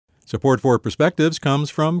Support for Perspectives comes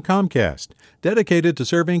from Comcast, dedicated to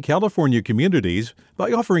serving California communities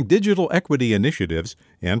by offering digital equity initiatives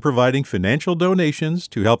and providing financial donations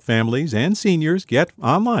to help families and seniors get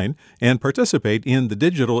online and participate in the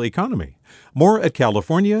digital economy. More at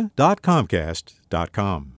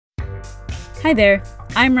california.comcast.com. Hi there,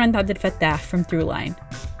 I'm Rand Abdel-Fattah from Throughline.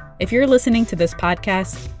 If you're listening to this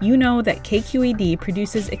podcast, you know that KQED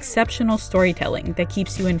produces exceptional storytelling that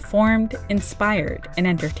keeps you informed, inspired, and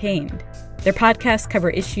entertained. Their podcasts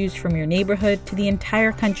cover issues from your neighborhood to the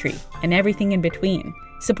entire country and everything in between.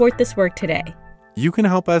 Support this work today. You can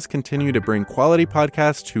help us continue to bring quality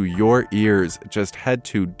podcasts to your ears. Just head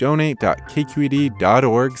to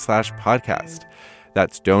donate.kqed.org/podcast.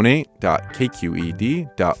 That's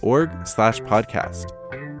donate.kqed.org/podcast.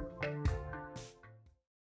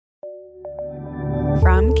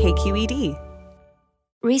 From KQED.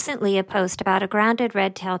 Recently, a post about a grounded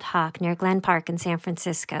red-tailed hawk near Glen Park in San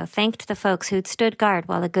Francisco thanked the folks who'd stood guard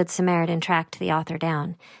while a Good Samaritan tracked the author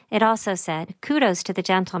down. It also said, "Kudos to the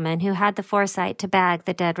gentleman who had the foresight to bag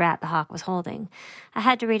the dead rat the hawk was holding." I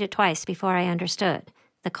had to read it twice before I understood.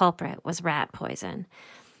 The culprit was rat poison.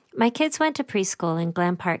 My kids went to preschool in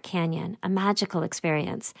Glen Park Canyon, a magical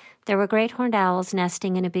experience. There were great horned owls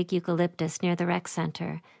nesting in a big eucalyptus near the rec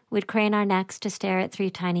center. We'd crane our necks to stare at 3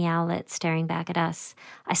 tiny owlets staring back at us.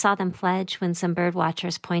 I saw them fledge when some bird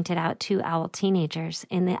watchers pointed out 2 owl teenagers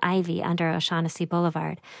in the ivy under O'Shaughnessy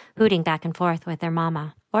Boulevard, hooting back and forth with their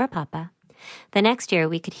mama or papa. The next year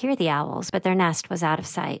we could hear the owls, but their nest was out of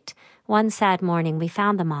sight. One sad morning we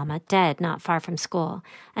found the mama dead not far from school.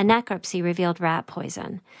 A necropsy revealed rat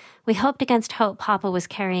poison. We hoped against hope Papa was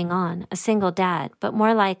carrying on, a single dad, but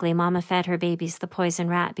more likely Mama fed her babies the poison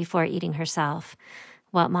rat before eating herself.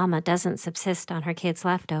 What mama doesn't subsist on her kids'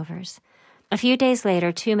 leftovers? A few days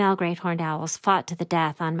later, 2 male great horned owls fought to the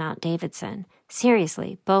death on Mount Davidson.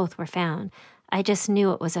 Seriously, both were found. I just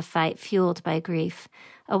knew it was a fight fueled by grief.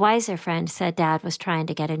 A wiser friend said Dad was trying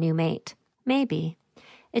to get a new mate. Maybe.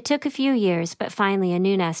 It took a few years, but finally a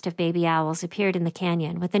new nest of baby owls appeared in the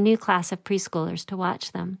canyon with a new class of preschoolers to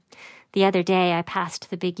watch them. The other day I passed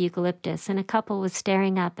the big eucalyptus and a couple was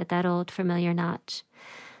staring up at that old familiar notch.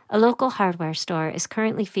 A local hardware store is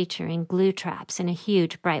currently featuring glue traps in a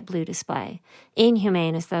huge bright blue display.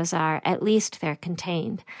 Inhumane as those are, at least they're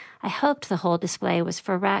contained. I hoped the whole display was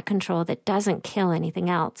for rat control that doesn't kill anything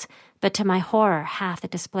else, but to my horror, half the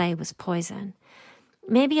display was poison.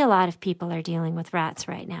 Maybe a lot of people are dealing with rats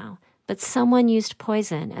right now, but someone used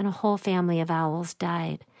poison and a whole family of owls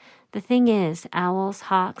died. The thing is, owls,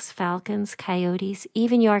 hawks, falcons, coyotes,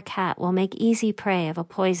 even your cat will make easy prey of a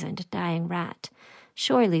poisoned, dying rat.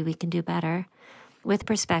 Surely we can do better. With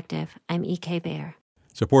Perspective, I'm E.K. Baer.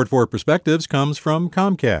 Support for Perspectives comes from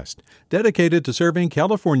Comcast, dedicated to serving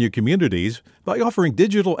California communities by offering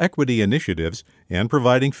digital equity initiatives and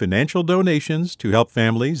providing financial donations to help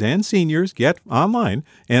families and seniors get online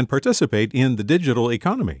and participate in the digital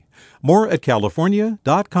economy. More at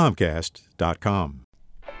california.comcast.com.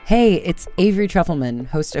 Hey, it's Avery Trufelman,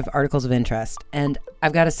 host of Articles of Interest, and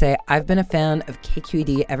I've got to say, I've been a fan of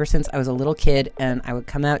KQED ever since I was a little kid, and I would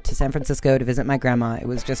come out to San Francisco to visit my grandma. It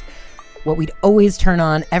was just what we'd always turn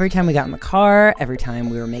on every time we got in the car, every time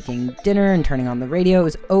we were making dinner and turning on the radio. It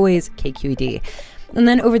was always KQED. And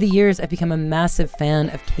then over the years, I've become a massive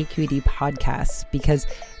fan of KQED podcasts because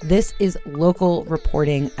this is local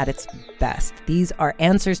reporting at its best. These are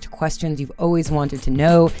answers to questions you've always wanted to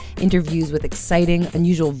know, interviews with exciting,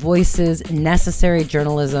 unusual voices, necessary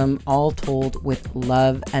journalism, all told with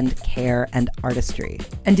love and care and artistry.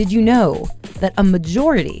 And did you know that a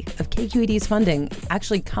majority of KQED's funding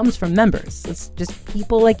actually comes from members? It's just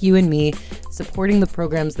people like you and me supporting the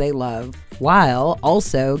programs they love, while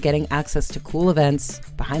also getting access to cool events,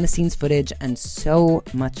 behind-the-scenes footage, and so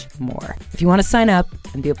much more. If you want to sign up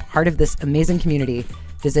and be a part of this amazing community,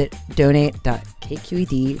 visit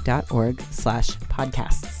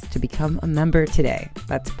donate.kqed.org/podcasts to become a member today.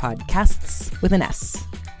 That's podcasts with an S.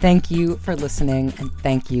 Thank you for listening, and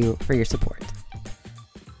thank you for your support.